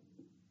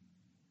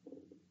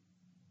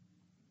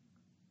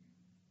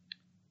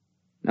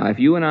 Now, if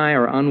you and I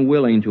are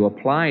unwilling to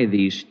apply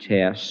these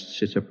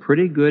tests, it's a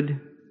pretty good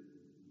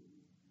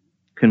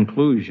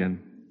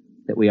conclusion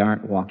that we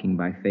aren't walking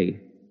by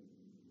faith.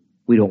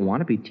 We don't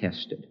want to be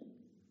tested.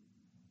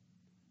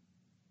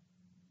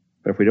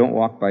 But if we don't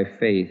walk by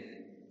faith,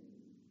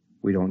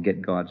 we don't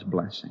get God's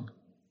blessing.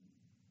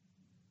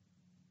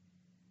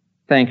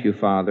 Thank you,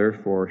 Father,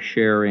 for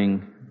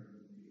sharing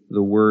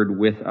the Word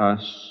with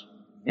us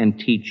and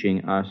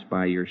teaching us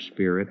by your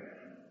Spirit.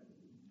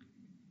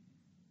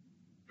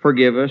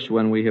 Forgive us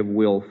when we have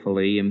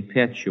willfully,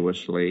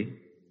 impetuously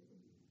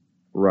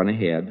run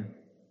ahead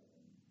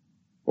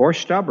or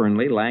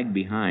stubbornly lagged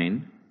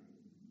behind.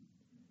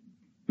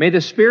 May the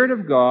Spirit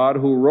of God,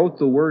 who wrote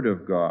the Word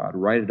of God,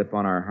 write it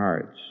upon our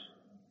hearts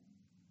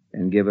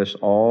and give us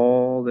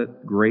all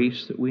that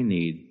grace that we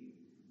need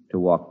to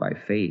walk by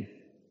faith.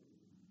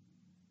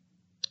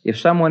 If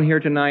someone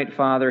here tonight,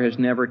 Father, has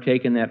never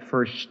taken that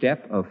first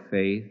step of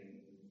faith,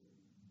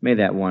 may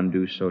that one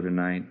do so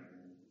tonight.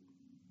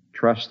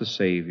 Trust the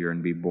Savior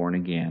and be born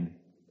again.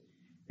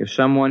 If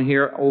someone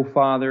here, oh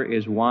Father,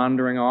 is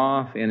wandering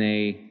off in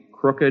a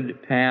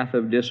crooked path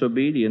of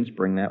disobedience,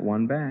 bring that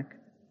one back.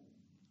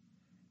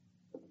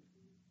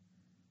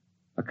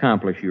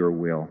 Accomplish your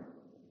will.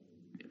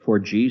 For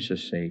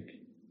Jesus' sake,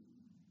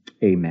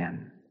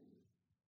 amen.